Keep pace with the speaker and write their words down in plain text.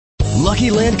Lucky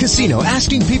Land Casino,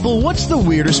 asking people, what's the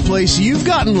weirdest place you've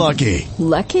gotten lucky?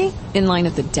 Lucky? In line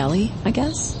at the deli, I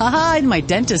guess? Aha, in my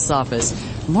dentist's office.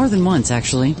 More than once,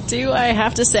 actually. Do I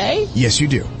have to say? Yes, you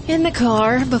do. In the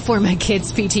car before my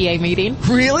kids' PTA meeting.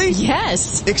 Really?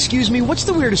 Yes. Excuse me, what's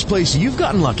the weirdest place you've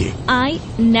gotten lucky? I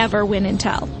never win and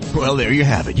tell. Well, there you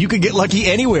have it. You can get lucky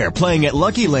anywhere, playing at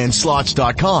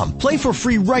LuckyLandSlots.com. Play for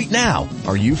free right now.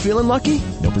 Are you feeling lucky?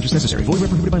 No purchase necessary. Void where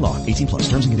prohibited by law. 18+.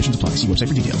 Terms and conditions apply. See website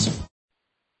for details.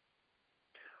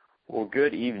 Well,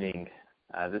 good evening.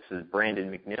 This is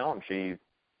Brandon McNeil. I'm sure you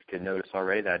could notice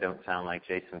already that I don't sound like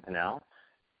Jason Pinnell.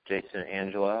 Jason and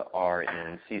Angela are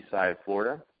in Seaside,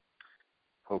 Florida,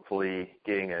 hopefully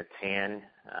getting a tan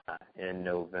in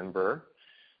November.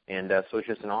 And so it's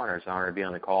just an honor. It's an honor to be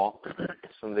on the call.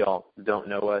 Some of y'all don't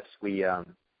know us. We are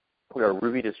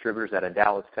Ruby distributors out of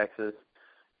Dallas, Texas.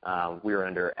 We are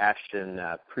under Ashton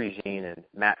Prejean and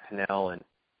Matt Pinnell, and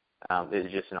it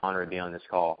is just an honor to be on this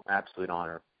call, absolute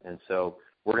honor. And so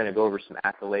we're going to go over some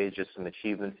accolades, just some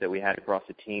achievements that we had across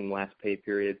the team last pay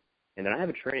period. And then I have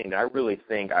a training that I really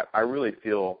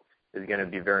feel is going to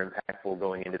be very impactful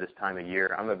going into this time of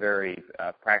year. I'm a very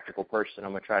practical person.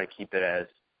 I'm going to try to keep it as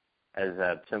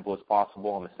simple as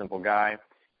possible. I'm a simple guy.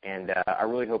 And I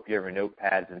really hope you have your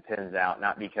notepads and pens out,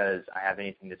 not because I have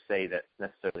anything to say that's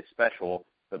necessarily special,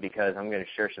 but because I'm going to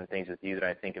share some things with you that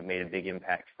I think have made a big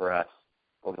impact for us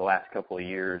over the last couple of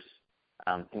years,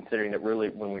 considering that really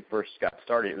when we first got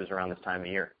started, it was around this time of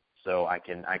year. So I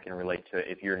can relate to it.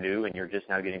 If you're new and you're just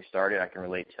now getting started, I can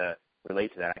relate to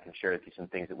that. I can share with you some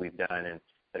things that we've done and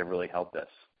that have really helped us.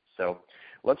 So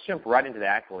let's jump right into the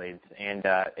accolades. And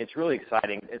it's really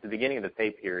exciting. At the beginning of the pay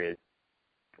period,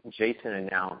 Jason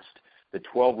announced the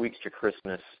 12 Weeks to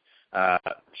Christmas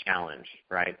challenge,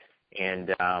 right?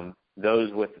 And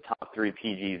those with the top 3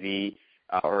 PGV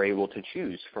are able to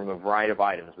choose from a variety of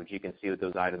items, which you can see what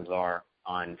those items are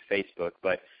on Facebook.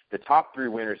 But the top 3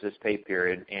 winners this pay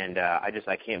period, and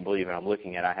I can't believe it. I'm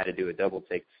looking at it. I had to do a double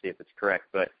take to see if it's correct.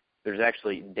 But there's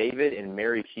actually David and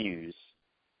Mary Hughes.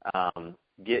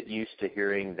 Get used to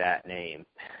hearing that name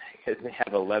because they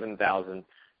have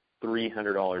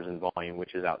 $11,300 in volume,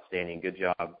 which is outstanding. Good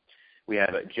job. We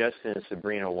have Justin and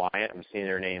Sabrina Wyatt. I'm seeing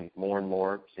their name more and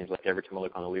more. Seems like every time I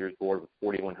look on the leaders board with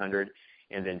 $4,100.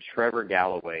 And then Trevor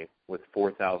Galloway with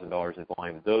 $4,000 in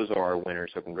volume. Those are our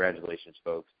winners, so congratulations,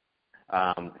 folks.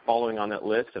 Following on that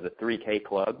list of the 3K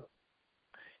Club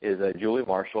is Julie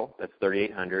Marshall, that's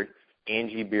 $3,800.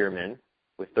 Angie Bierman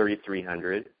with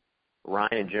 $3,300.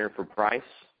 Ryan and Jennifer Price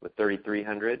with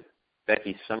 $3,300.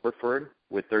 Becky Summerford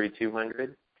with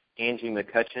 $3,200. Angie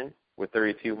McCutcheon with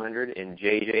 $3,200. And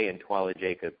JJ and Twyla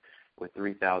Jacob with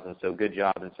 $3,000. So good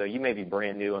job. And so you may be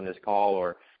brand new on this call,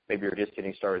 or maybe you're just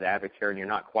getting started with Advocare and you're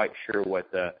not quite sure what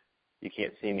you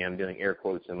can't see me, I'm doing air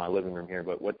quotes in my living room here,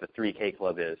 but what the 3K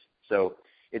Club is. So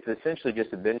it's essentially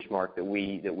just a benchmark that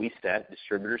we set,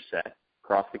 distributors set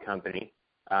across the company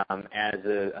as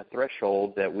a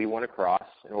threshold that we want to cross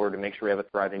in order to make sure we have a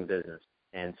thriving business.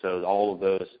 And so all of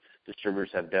those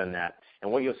distributors have done that. And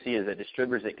what you'll see is that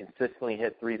distributors that consistently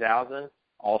hit 3,000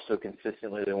 also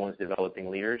consistently are the ones developing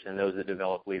leaders, and those that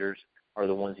develop leaders are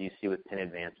the ones you see with pin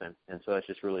advancement. And so that's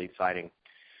just really exciting.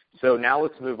 So now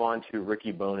let's move on to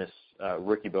rookie bonus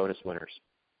winners.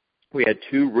 We had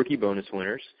 2 rookie bonus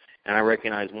winners, and I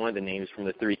recognize one of the names from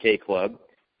the 3K Club.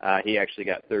 He actually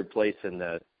got 3rd place in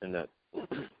the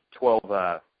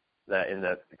 12 in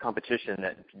the competition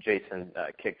that Jason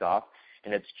kicked off,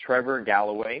 and it's Trevor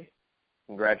Galloway.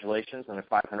 Congratulations on a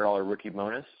 $500 rookie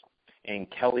bonus,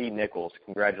 and Kelly Nichols.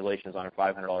 Congratulations on a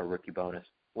 $500 rookie bonus.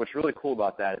 What's really cool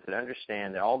about that is to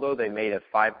understand that although they made a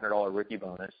 $500 rookie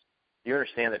bonus, you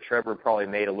understand that Trevor probably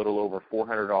made a little over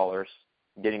 $400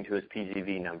 getting to his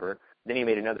PGV number. Then he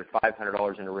made another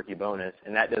 $500 in a rookie bonus,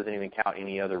 and that doesn't even count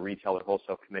any other retail or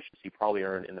wholesale commissions he probably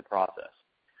earned in the process.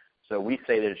 So we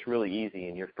say that it's really easy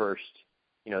in your first,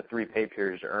 3 pay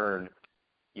periods to earn,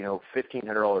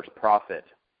 $1,500 profit,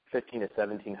 $1,500 to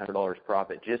 $1,700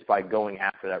 profit just by going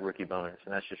after that rookie bonus,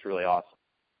 and that's just really awesome.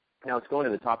 Now let's go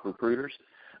into the top recruiters.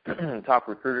 Top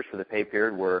recruiters for the pay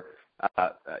period were,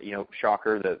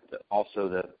 shocker, the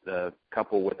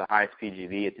couple with the highest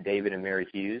PGV. It's David and Mary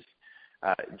Hughes.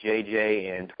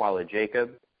 JJ and Twyla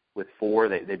Jacob with 4.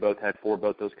 They both had 4,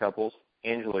 both those couples.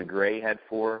 Angela Gray had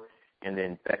 4, and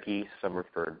then Becky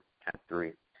Summerford had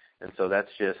 3. And so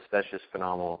that's just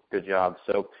phenomenal. Good job.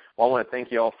 So I want to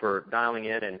thank you all for dialing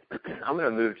in, and I'm going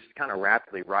to move just kind of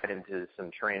rapidly right into some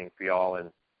training for y'all.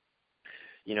 And,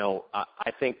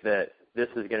 I think that this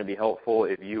is going to be helpful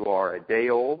if you are a day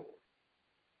old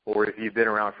or if you've been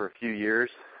around for a few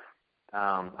years.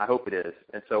 I hope it is.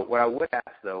 And so what I would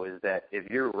ask, though, is that if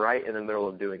you're right in the middle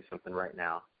of doing something right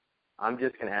now, I'm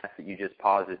just going to ask that you just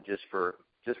pause it just for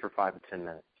 5 to 10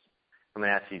 minutes. I'm going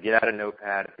to ask you to get out a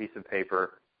notepad, a piece of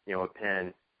paper, a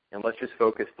pen, and let's just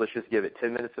focus. Let's just give it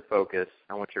 10 minutes of focus.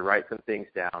 I want you to write some things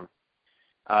down.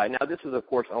 Now, this is, of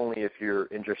course, only if you're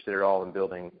interested at all in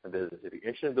building a business. If you're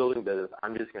interested in building a business,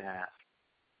 I'm just going to ask,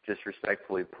 just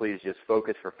respectfully, please just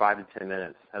focus for 5 to 10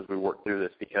 minutes as we work through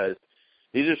this, because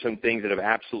these are some things that have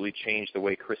absolutely changed the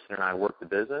way Kristen and I work the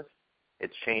business.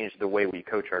 It's changed the way we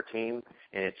coach our team,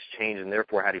 and it's changed and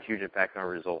therefore had a huge impact on our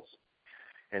results.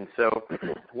 And so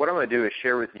what I'm going to do is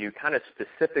share with you kind of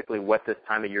specifically what this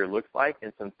time of year looks like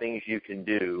and some things you can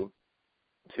do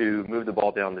to move the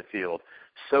ball down the field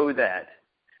so that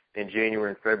in January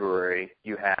and February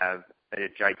you have a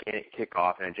gigantic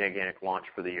kickoff and a gigantic launch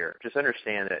for the year. Just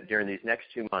understand that during these next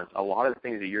 2 months, a lot of the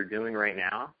things that you're doing right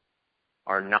now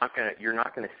you're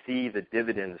not going to see the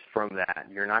dividends from that.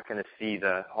 You're not going to see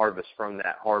the harvest from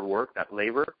that hard work, that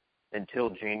labor, until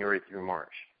January through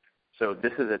March. So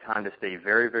this is a time to stay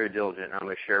very, very diligent, and I'm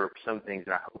going to share some things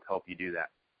that I hope help you do that.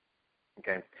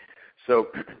 Okay? So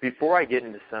before I get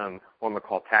into some what I'm going to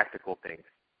call tactical things,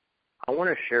 I want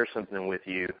to share something with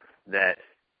you that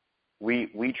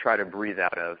we try to breathe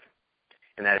out of,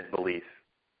 and that is belief.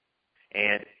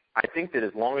 And I think that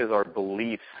as long as our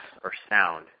beliefs are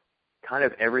sound, kind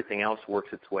of everything else works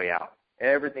its way out.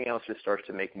 Everything else just starts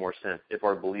to make more sense if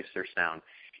our beliefs are sound.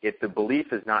 If the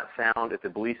belief is not sound, if the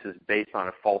belief is based on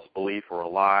a false belief or a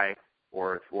lie,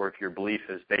 or if your belief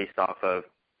is based off of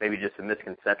maybe just a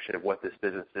misconception of what this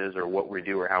business is or what we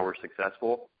do or how we're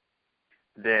successful,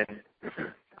 then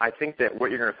I think that what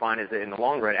you're going to find is that in the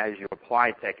long run, as you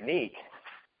apply technique,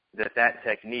 that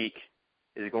technique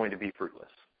is going to be fruitless.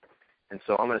 And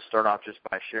so I'm going to start off just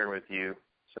by sharing with you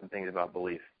some things about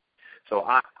belief. So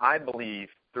I believe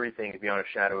 3 things beyond a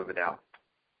shadow of a doubt.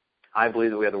 I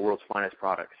believe that we have the world's finest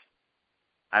products.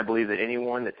 I believe that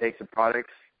anyone that takes the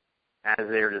products as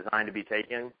they are designed to be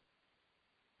taken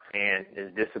and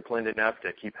is disciplined enough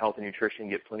to keep health and nutrition,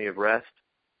 get plenty of rest,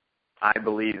 I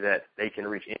believe that they can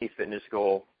reach any fitness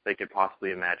goal they could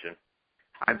possibly imagine.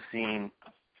 I've seen,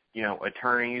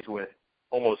 attorneys with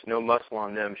almost no muscle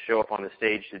on them show up on the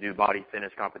stage to do body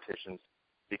fitness competitions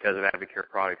because of Advocare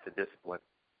products and discipline.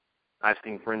 I've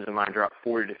seen friends of mine drop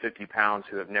 40 to 50 pounds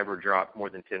who have never dropped more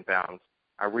than 10 pounds.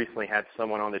 I recently had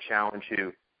someone on the challenge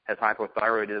who has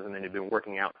hypothyroidism and had been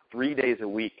working out 3 days a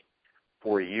week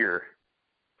for a year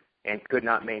and could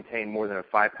not maintain more than a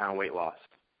 5-pound weight loss,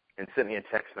 and sent me a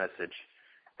text message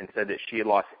and said that she had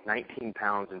lost 19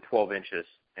 pounds and 12 inches,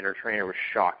 and her trainer was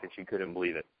shocked and she couldn't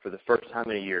believe it. For the first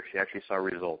time in a year, she actually saw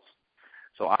results.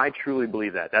 So I truly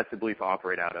believe that. That's the belief I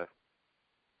operate out of.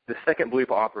 The second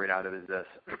belief I operate out of is this.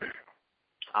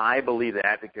 I believe that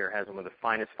Advocare has one of the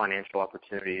finest financial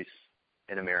opportunities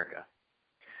in America.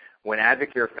 When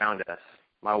Advocare found us,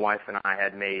 my wife and I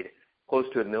had made close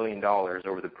to $1 million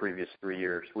over the previous 3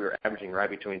 years. We were averaging right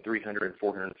between $300,000 and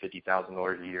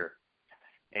 $450,000 a year.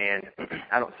 And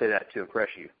I don't say that to impress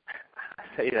you.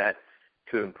 I say that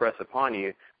to impress upon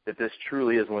you that this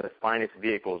truly is one of the finest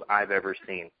vehicles I've ever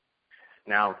seen.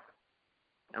 Now,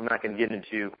 I'm not going to get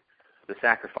into the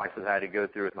sacrifices I had to go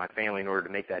through with my family in order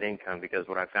to make that income, because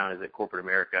what I found is that corporate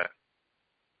America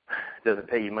doesn't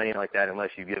pay you money like that unless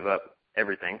you give up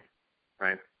everything,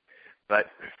 right? But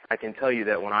I can tell you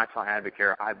that when I saw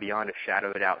Advocare, I, beyond a shadow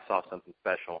of a doubt, saw something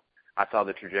special. I saw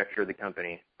the trajectory of the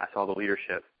company. I saw the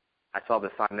leadership. I saw the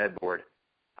PsyMed board.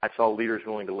 I saw leaders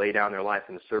willing to lay down their life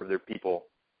and serve their people.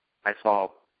 I saw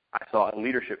a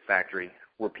leadership factory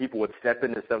where people would step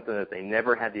into something that they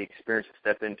never had the experience to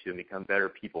step into and become better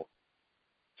people.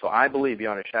 So I believe,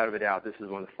 beyond a shadow of a doubt, this is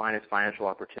one of the finest financial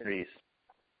opportunities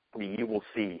that you will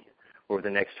see over the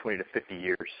next 20 to 50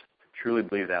 years. Truly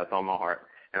believe that with all my heart,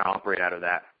 and I operate out of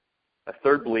that. A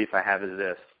third belief I have is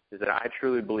this, is that I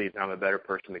truly believe that I'm a better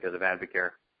person because of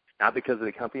Advocare. Not because of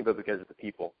the company, but because of the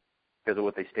people, because of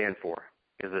what they stand for,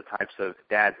 because of the types of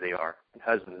dads they are and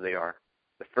husbands they are.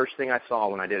 The first thing I saw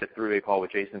when I did a three-way call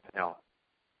with Jason Pennell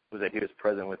was that he was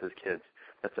present with his kids.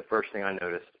 That's the first thing I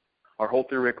noticed. Our whole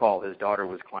three-way call, his daughter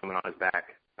was climbing on his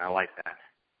back, and I like that.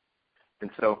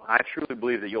 And so I truly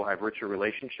believe that you'll have richer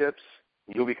relationships.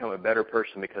 You'll become a better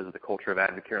person because of the culture of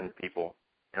Advocare and the people,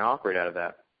 and I operate out of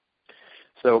that.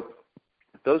 So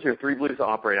those are 3 beliefs I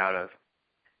operate out of,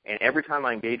 and every time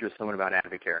I engage with someone about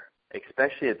Advocare,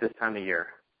 especially at this time of year,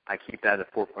 I keep that at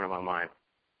the forefront of my mind.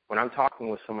 When I'm talking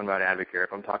with someone about Advocare,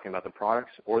 if I'm talking about the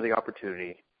products or the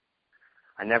opportunity,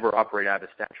 I never operate out of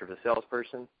the stature of a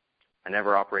salesperson. I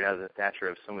never operate out of the stature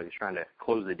of somebody who's trying to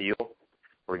close the deal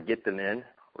or get them in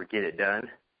or get it done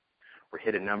or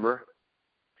hit a number.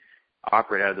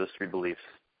 operate out of those three beliefs.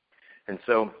 And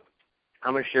so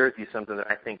I'm going to share with you something that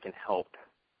I think can help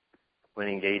when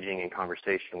engaging in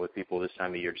conversation with people this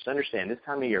time of year. Just understand, this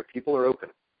time of year, people are open.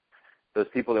 Those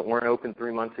people that weren't open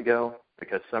 3 months ago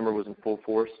because summer was in full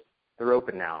force, they're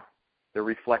open now. They're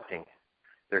reflecting.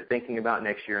 They're thinking about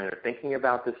next year, and they're thinking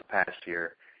about this past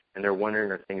year, and they're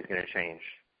wondering, are things going to change?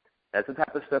 That's the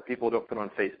type of stuff people don't put on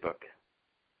Facebook.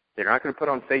 They're not going to put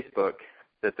on Facebook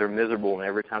that they're miserable and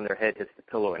every time their head hits the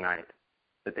pillow at night,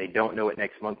 that they don't know what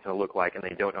next month's going to look like and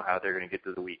they don't know how they're going to get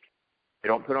through the week. They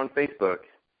don't put on Facebook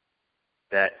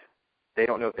that they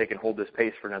don't know if they can hold this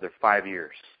pace for another 5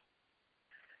 years.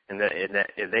 And that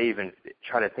if they even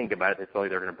try to think about it, they feel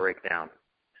like they're going to break down.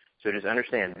 So just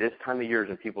understand, this time of year is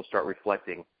when people start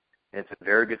reflecting, and it's a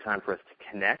very good time for us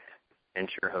to connect and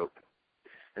share hope.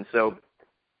 And so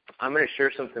I'm going to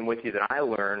share something with you that I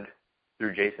learned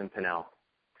through Jason Pinnell.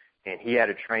 And he had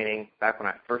a training, back when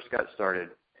I first got started,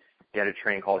 he had a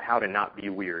training called How to Not Be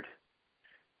Weird.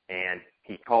 And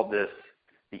he called this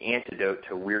the antidote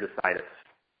to weirditis.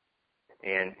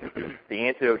 And the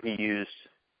antidote he used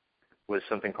was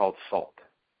something called SALT.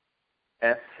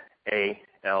 S-A-L-T.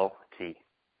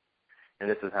 And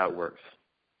this is how it works.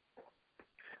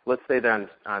 Let's say that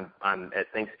I'm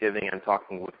at Thanksgiving, I'm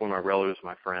talking with one of my relatives,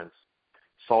 my friends.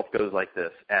 SALT goes like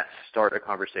this. S, start a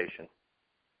conversation.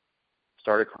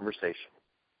 Start a conversation.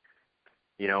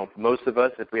 You know, most of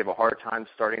us, if we have a hard time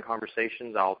starting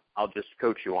conversations, I'll just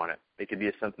coach you on it. It could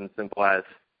be something simple as,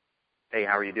 hey,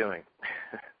 how are you doing?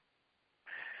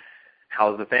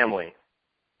 How's the family?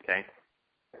 Okay.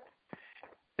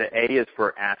 The A is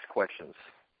for ask questions.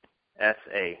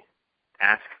 S-A,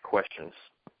 ask questions.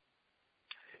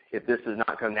 If this does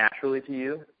not come naturally to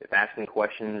you, if asking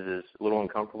questions is a little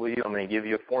uncomfortable to you, I'm going to give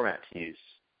you a format to use.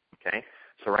 Okay?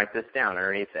 So write this down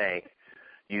underneath A.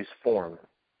 Use form.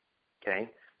 Okay?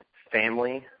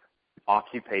 Family,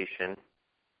 occupation,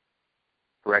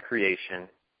 recreation,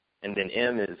 and then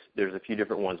M is, there's a few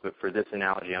different ones, but for this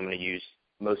analogy, I'm going to use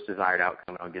most desired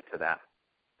outcome, and I'll get to that.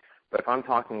 But if I'm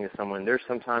talking to someone, there's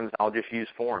sometimes I'll just use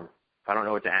form. If I don't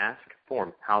know what to ask,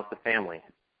 form. How's the family?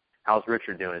 How's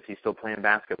Richard doing? Is he still playing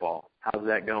basketball? How's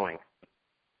that going?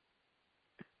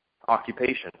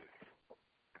 Occupation.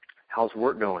 How's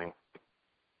work going?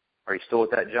 Are you still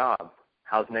at that job?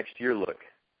 How's next year look?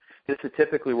 This is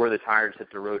typically where the tires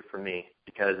hit the road for me,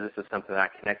 because this is something that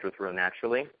I connect with real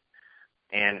naturally.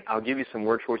 And I'll give you some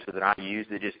word choices that I use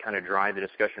that just kind of drive the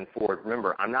discussion forward.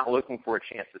 Remember, I'm not looking for a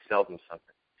chance to sell them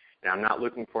something. And I'm not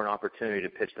looking for an opportunity to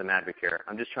pitch them Advocare.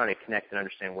 I'm just trying to connect and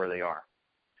understand where they are.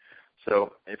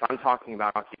 So if I'm talking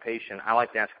about occupation, I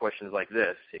like to ask questions like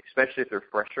this, especially if they're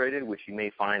frustrated, which you may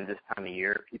find this time of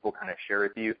year. People kind of share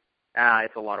with you,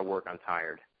 it's a lot of work, I'm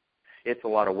tired. It's a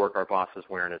lot of work, our boss is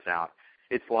wearing us out.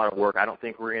 It's a lot of work, I don't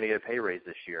think we're going to get a pay raise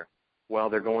this year. Well,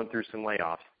 they're going through some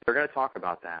layoffs. They're going to talk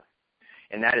about that.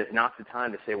 And that is not the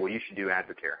time to say, well, you should do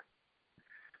Advocare.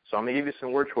 So I'm going to give you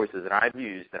some word choices that I've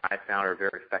used that I found are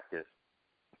very effective.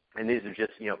 And these are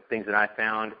just, things that I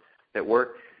found that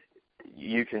work.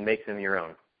 You can make them your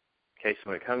own. Okay,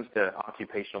 so when it comes to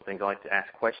occupational things, I like to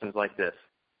ask questions like this.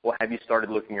 Well, have you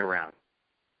started looking around?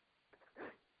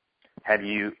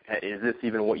 Is this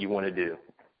even what you want to do?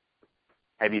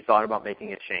 Have you thought about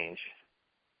making a change?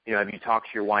 Have you talked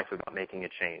to your wife about making a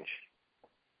change?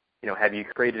 Have you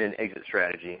created an exit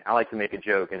strategy? I like to make a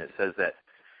joke, and it says that,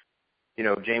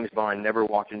 James Bond never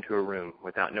walked into a room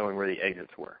without knowing where the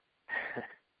exits were.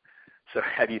 So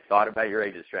have you thought about your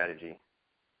exit strategy?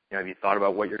 Have you thought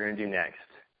about what you're going to do next?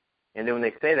 And then when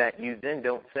they say that, you then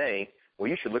don't say, well,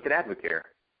 you should look at Advocare.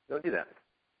 Don't do that.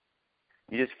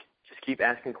 You just keep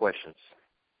asking questions.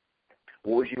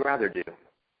 What would you rather do?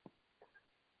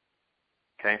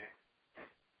 Okay?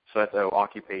 So that's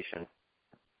occupation.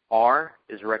 R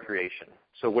is recreation.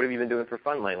 So what have you been doing for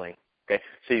fun lately?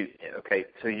 Okay,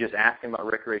 so you just ask them about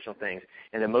recreational things.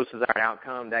 And the most desired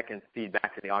outcome, that can feed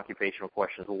back to the occupational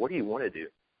questions. Well, what do you want to do?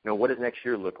 What does next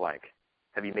year look like?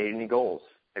 Have you made any goals?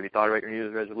 Have you thought about your New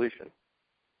Year's resolution?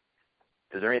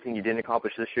 Is there anything you didn't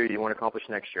accomplish this year you want to accomplish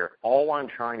next year? All I'm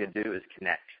trying to do is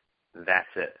connect. That's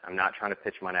it. I'm not trying to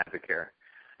pitch my Advocare.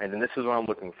 And then this is what I'm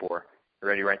looking for.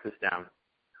 Ready? Write this down.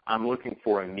 I'm looking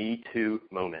for a me too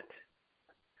moment.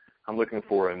 I'm looking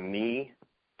for a me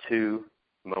too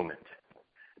moment.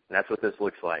 And that's what this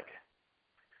looks like.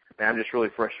 Man, I'm just really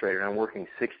frustrated. I'm working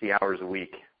 60 hours a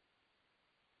week.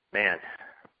 Man,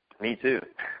 me too.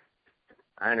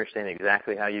 I understand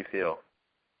exactly how you feel.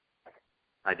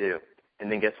 I do.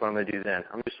 And then guess what I'm going to do then?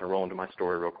 I'm just going to roll into my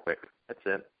story real quick. That's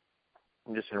it.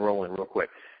 I'm just going to roll in real quick.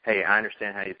 Hey, I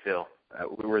understand how you feel.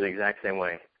 We were the exact same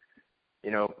way.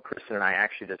 You know, Kristen and I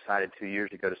actually decided 2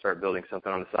 years ago to start building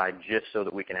something on the side just so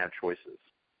that we can have choices,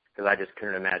 because I just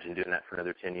couldn't imagine doing that for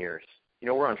another 10 years. You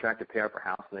know, we're on track to pay off our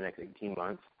house in the next 18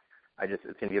 months. It's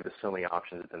going to give us so many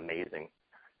options. It's amazing.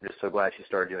 I'm just so glad she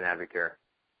started doing Advocare.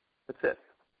 That's it.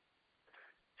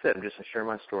 That's it. I'm just going to share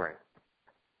my story.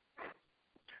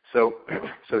 So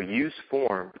use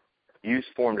form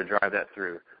to drive that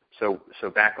through. So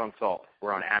back on SALT,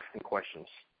 we're on asking questions.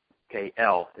 Okay,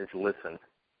 L is listen.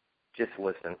 Just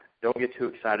listen. Don't get too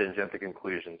excited and jump to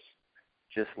conclusions.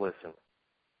 Just listen.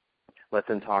 Let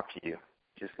them talk to you.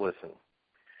 Just listen.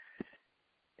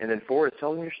 And then 4 is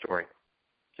tell them your story.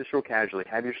 Just real casually.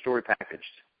 Have your story packaged.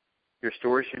 Your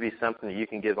story should be something that you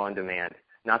can give on demand,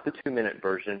 not the 2-minute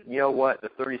version. You know what? The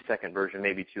 30-second version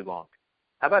may be too long.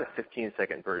 How about a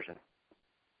 15-second version?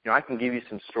 You know, I can give you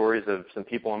some stories of some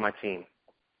people on my team.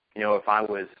 You know, if I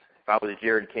was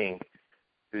Jared King,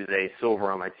 who's a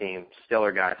silver on my team,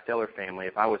 stellar guy, stellar family,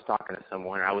 if I was talking to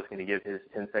someone and I was going to give his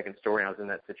 10-second story and I was in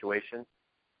that situation,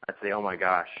 I'd say, oh my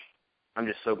gosh, I'm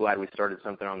just so glad we started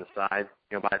something on the side.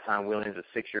 You know, by the time Williams is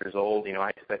 6 years old, you know, I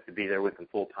expect to be there with him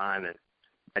full time, and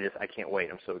I can't wait.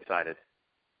 I'm so excited.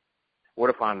 What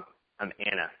if I'm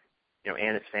Anna? You know,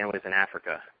 Anna's family's in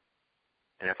Africa.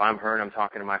 And if I'm her and I'm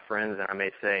talking to my friends, and I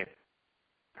may say,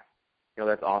 you know,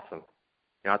 that's awesome.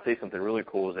 You know, I'll tell you something really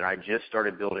cool is that I just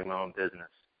started building my own business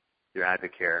through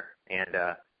Advocare, and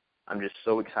I'm just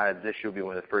so excited. This year will be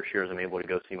one of the first years I'm able to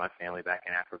go see my family back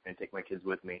in Africa and take my kids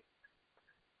with me,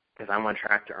 because I'm on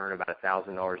track to earn about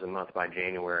 $1,000 a month by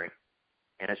January,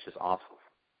 and it's just awesome.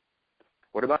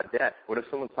 What about debt? What if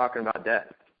someone's talking about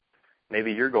debt?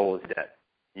 Maybe your goal is debt.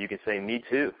 You can say, me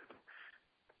too.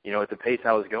 You know, at the pace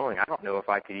I was going, I don't know if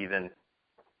I could even,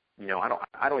 you know,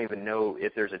 I don't even know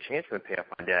if there's a chance to pay off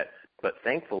my debt. But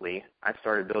thankfully, I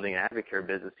started building an Advocare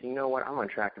business. You know what? I'm on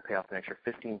track to pay off an extra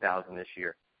 $15,000 this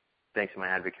year, thanks to my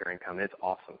Advocare income. It's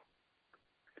awesome.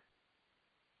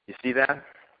 You see that?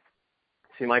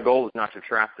 See, my goal is not to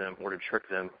trap them or to trick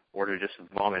them or to just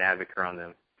vomit Advocare on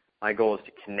them. My goal is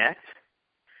to connect,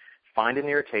 find an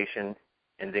irritation,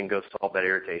 and then go solve that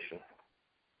irritation.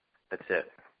 That's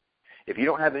it. If you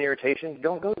don't have an irritation,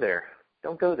 don't go there.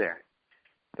 Don't go there.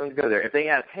 Don't go there. If they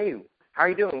ask, hey, how are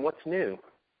you doing? What's new?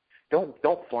 Don't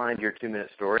fly into your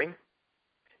 2-minute story.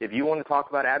 If you want to talk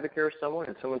about Advocare with someone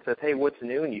and someone says, hey, what's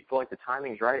new, and you feel like the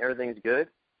timing's right, everything's good,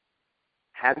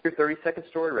 have your 30-second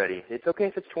story ready. It's okay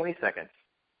if it's 20 seconds.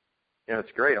 You know,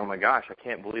 it's great. Oh, my gosh, I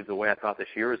can't believe the way I thought this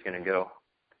year was going to go.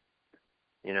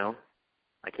 You know,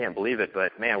 I can't believe it.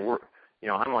 But, man,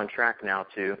 I'm on track now,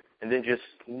 too. And then just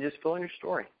fill in your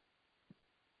story.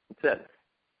 That's it.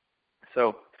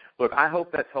 So, look, I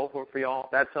hope that's helpful for y'all.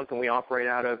 That's something we operate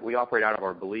out of. We operate out of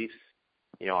our beliefs.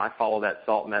 You know, I follow that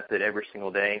SALT method every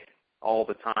single day, all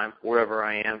the time, wherever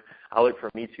I am. I look for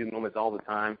Me Too moments all the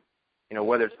time. You know,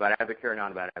 whether it's about Advocare or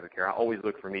not about Advocare, I always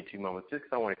look for Me Too moments just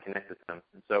because I want to connect with them.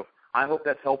 And so I hope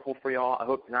that's helpful for y'all. I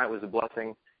hope tonight was a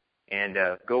blessing. And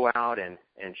go out and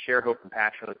share hope and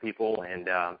passion with people, and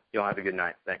y'all have a good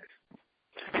night. Thanks.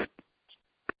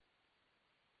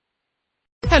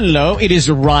 Hello, it is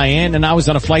Ryan, and I was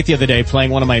on a flight the other day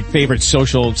playing one of my favorite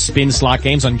social spin slot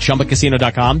games on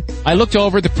ChumbaCasino.com. I looked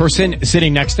over at the person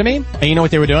sitting next to me, and you know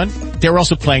what they were doing? They were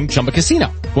also playing Chumba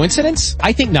Casino. Coincidence?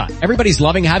 I think not. Everybody's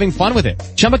loving having fun with it.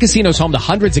 Chumba Casino is home to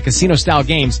hundreds of casino-style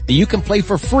games that you can play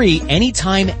for free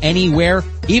anytime, anywhere,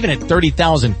 even at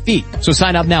 30,000 feet. So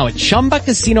sign up now at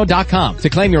ChumbaCasino.com to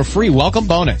claim your free welcome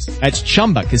bonus. That's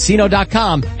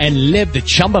ChumbaCasino.com and live the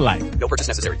Chumba life. No purchase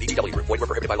necessary. VGW. Void where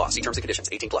prohibited by law. See terms and conditions.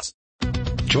 18+.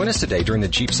 Join us today during the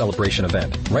Jeep Celebration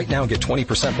event. Right now, get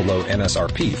 20% below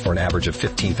MSRP for an average of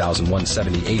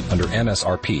 $15,178 under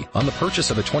MSRP on the purchase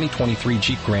of a 2023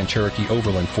 Jeep Grand Cherokee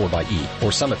Overland 4xE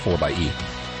or Summit 4xE.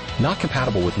 Not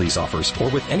compatible with lease offers or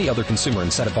with any other consumer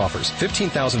incentive offers.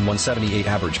 $15,178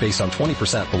 average based on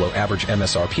 20% below average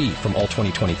MSRP from all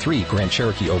 2023 Grand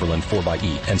Cherokee Overland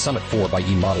 4xE and Summit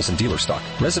 4xE models in dealer stock.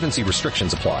 Residency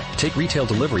restrictions apply. Take retail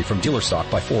delivery from dealer stock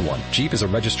by 4/1. Jeep is a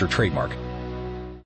registered trademark.